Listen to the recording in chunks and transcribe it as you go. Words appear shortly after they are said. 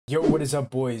Yo, what is up,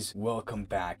 boys? Welcome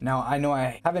back. Now, I know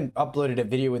I haven't uploaded a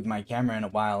video with my camera in a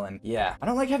while, and yeah, I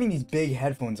don't like having these big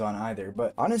headphones on either,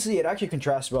 but honestly, it actually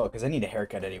contrasts well because I need a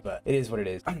haircut anyway, but it is what it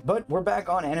is. But we're back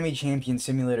on Anime Champion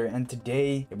Simulator, and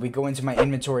today, if we go into my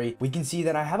inventory, we can see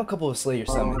that I have a couple of Slayer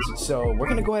summons, so we're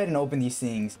gonna go ahead and open these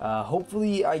things.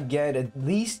 Hopefully, I get at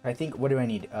least, I think, what do I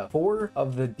need? 4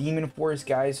 of the Demon Force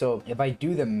guys, so if I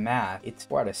do the math, it's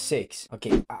 4 out of 6.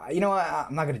 Okay, you know what?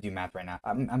 I'm not gonna do math right now.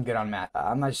 I'm good on math.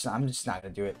 I'm just not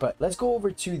gonna do it. But let's go over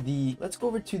to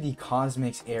the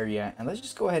Cosmics area, and let's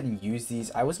just go ahead and use these.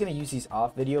 I was gonna use these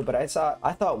off video, but I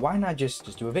thought why not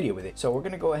just do a video with it. So we're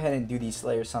gonna go ahead and do these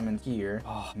Slayer summons here.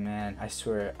 Oh man, I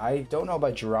swear I don't know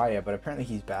about Jiraiya, but apparently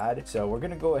he's bad. So we're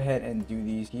gonna go ahead and do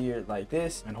these here like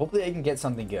this, and hopefully I can get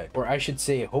something good, or I should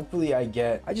say hopefully I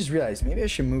just realized maybe I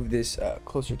should move this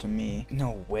closer to me.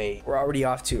 No way, we're already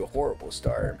off to a horrible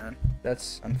start, man.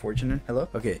 That's unfortunate. Hello?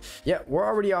 Okay, yeah, we're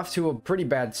already off to a pretty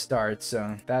bad start,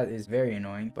 so that is very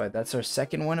annoying, but that's our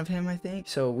second one of him, I think.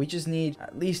 So we just need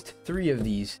at least 3 of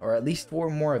these, or at least 4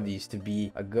 more of these to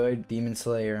be a good Demon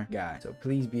Slayer guy. So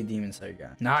please be a Demon Slayer guy.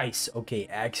 Nice. Okay,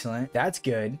 excellent. That's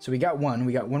good. So we got one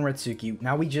Retsuki.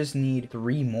 Now we just need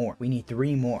 3 more. We need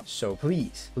 3 more. So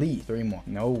please 3 more.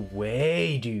 No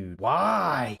way, dude.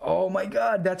 Why? Oh my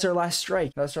god, that's our last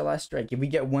strike. That's our last strike. If we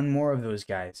get 1 more of those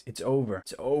guys, it's over.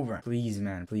 It's over. Please,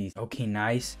 man, please. Okay,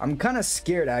 nice. I'm kind of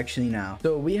scared actually now.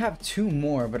 So we have 2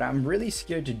 more, but I'm really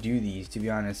scared to do these, to be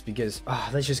honest, because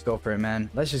let's just go for it, man.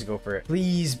 Let's just go for it.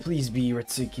 Please be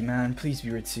Retsuki, man. Please be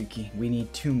Retsuki. We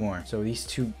need 2 more. So these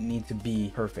 2 need to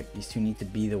be perfect. These 2 need to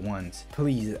be the ones.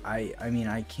 Please. I mean,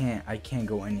 I can't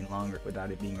go any longer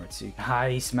without it being Retsuki.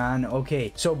 Nice, man.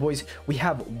 Okay, so boys, we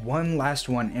have one last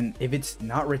one, and if it's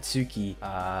not Retsuki,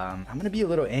 I'm gonna be a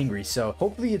little angry. So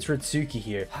hopefully it's Retsuki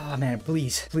here. Ah, man,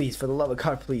 please, for the love of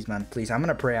God, please, man, please. I'm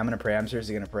gonna pray. I'm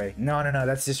seriously gonna pray. No,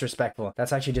 that's disrespectful.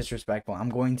 That's actually disrespectful. I'm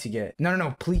going to get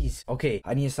no, please. Okay,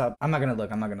 I need to stop. I'm not gonna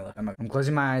look. I'm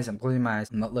closing my eyes. I'm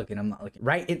not looking.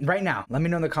 Right now, let me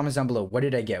know in the comments down below. What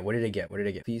did I get?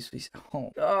 Please.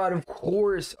 Oh god, of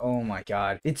course. Oh my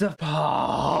god, it's a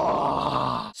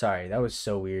sorry, that was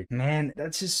so weird, man.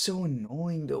 That's just so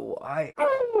annoying though.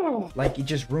 Like, it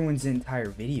just ruins the entire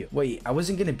video. Wait, I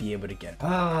wasn't gonna be able to get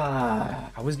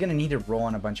I was gonna need to roll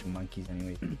on a bunch of monkeys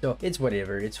anyway. So it's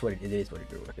whatever. It is what it is.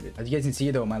 As you guys can see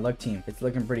though, my luck team, it's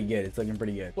looking pretty good.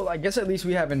 Well, I guess at least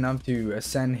we have enough to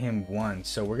ascend him once.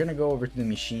 So we're gonna go over to the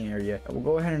machine area. We'll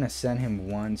go ahead and ascend him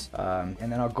once, and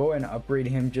then I'll go and upgrade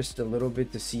him just a little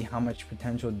bit to see how much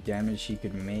potential damage he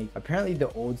could make. Apparently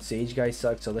the old sage guy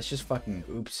sucks, so let's just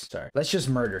let's just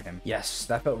murder him. Yes,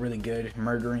 that felt really good.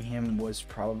 Murdering him was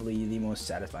probably the most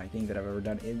satisfying thing that I've ever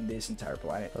done in this entire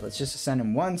planet. So let's just ascend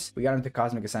him once. We got him to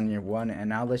Cosmic Ascension 1, and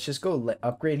now let's just go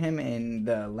upgrade him in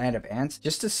the Land of Ants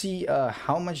just to see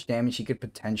how much damage he could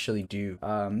potentially do.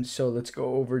 So let's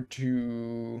go over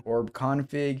to Orb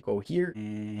Config, go here,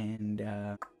 and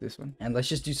this one, and let's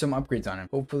just do some upgrades on him.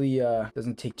 Hopefully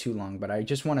doesn't take too long, but I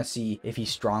just want to see if he's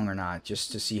strong or not,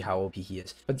 just to see how OP he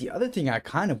is. But the other thing I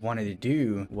kind of wanted to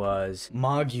do was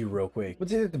Magi real quick.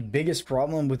 What's the biggest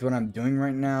problem with what I'm doing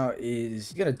right now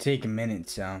is it's gonna take a minute,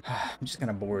 so I'm just kind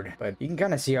of bored. But you can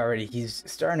kind of see already he's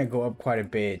starting to go up quite a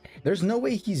bit. There's no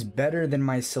way he's better than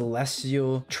my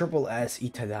Celestial Triple S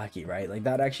Itadaki, right? Like,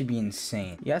 that'd actually be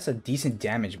insane. He has a decent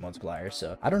damage multiplier,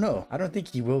 so I don't know. I don't think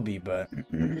he will be, but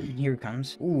here it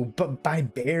comes. Ooh, but by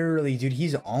barely, dude.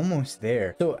 He's almost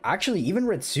there. So actually, even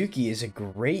Retsuki is a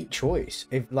great choice.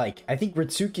 I think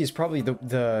Retsuki is probably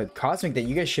the cosmic that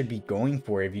you guys should be going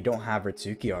for if you don't have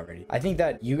Retsuki already. I think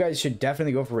that you guys should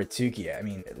definitely go for Retsuki. I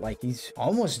mean, like,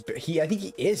 I think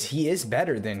he is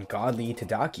better than Godly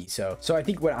Itadaki. So I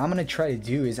think what I'm gonna try to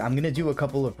do is I'm gonna do a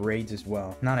couple of raids as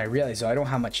well. Now I realize, so I don't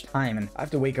have much time, and I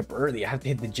have to wake up early. I have to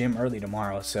hit the gym early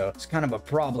tomorrow, so it's kind of a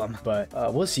problem. But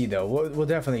we'll see though. We'll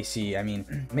definitely see. I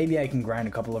mean, maybe I can grind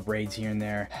a couple of raids here and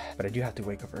there, but I do have to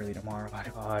wake up early tomorrow.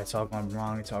 Oh, it's all gone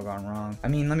wrong. I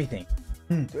mean, let me think.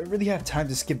 Do I really have time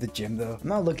to skip the gym though? I'm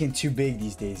not looking too big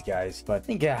these days, guys, but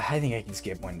I think I can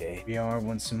skip one day. VR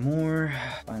one some more.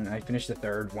 And I finished the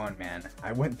 3rd one, man.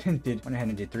 I went ahead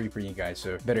and did 3 for you guys,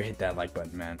 so better hit that like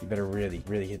button, man. You better really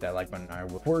hit that like button. All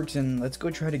right, quirks, and let's go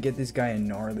try to get this guy a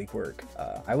gnarly quirk.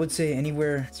 I would say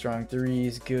anywhere strong 3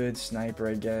 is good. Sniper,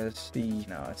 I guess.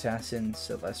 Assassin,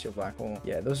 Celestial Black Hole.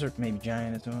 Yeah, those are maybe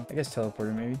giant as well. I guess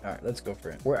teleporter maybe. All right, let's go for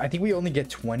it. I think we only get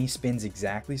 20 spins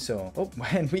exactly, so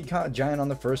and we got giant on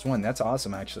the first one. That's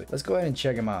awesome, actually. Let's go ahead and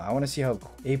check him out. I want to see how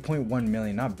 8.1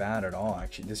 million. Not bad at all,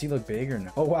 actually. Does he look big or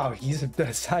no? Oh, wow. He's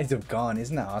the size of Gon.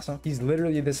 Isn't that awesome? He's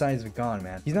literally the size of Gon,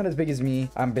 man. He's not as big as me.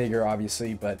 I'm bigger,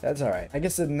 obviously, but that's all right. I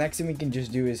guess the next thing we can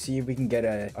just do is see if we can get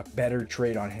a better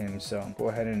trade on him. So go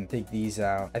ahead and take these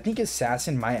out. I think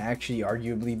Assassin might actually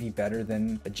arguably be better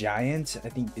than a Giant. I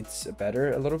think it's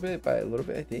better a little bit, by a little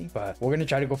bit, I think. But we're gonna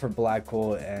try to go for Black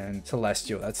Hole and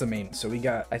Celestial. That's the main. So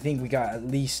I think we got at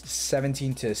least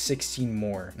 17 to 16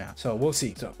 more now. So we'll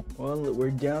see. So, well,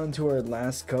 we're down to our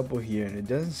last couple here, and it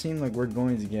doesn't seem like we're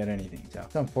going to get anything. So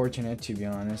it's unfortunate, to be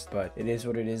honest, but it is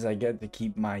what it is. I get to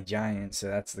keep my Giant, so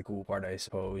that's the cool part, I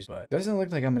suppose. But it doesn't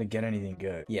look like I'm gonna get anything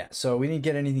good. Yeah, so we didn't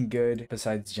get anything good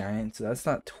besides Giant, so that's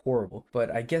not horrible.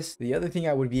 But I guess the other thing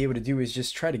I would be able to do is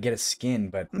just try to get a skin,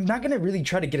 but I'm not gonna really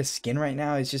try to get a skin right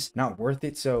now. It's just not worth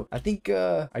it. So I think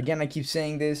again, I keep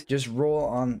saying this, just roll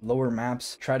on lower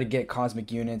maps, try to get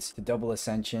cosmic units to double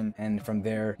ascension, and from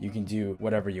there you can do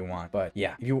whatever you want. But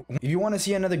yeah, if you want to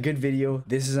see another good video,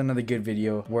 this is another good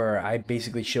video where I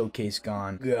basically showcase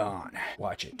Gon.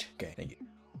 Watch it. Okay, thank you.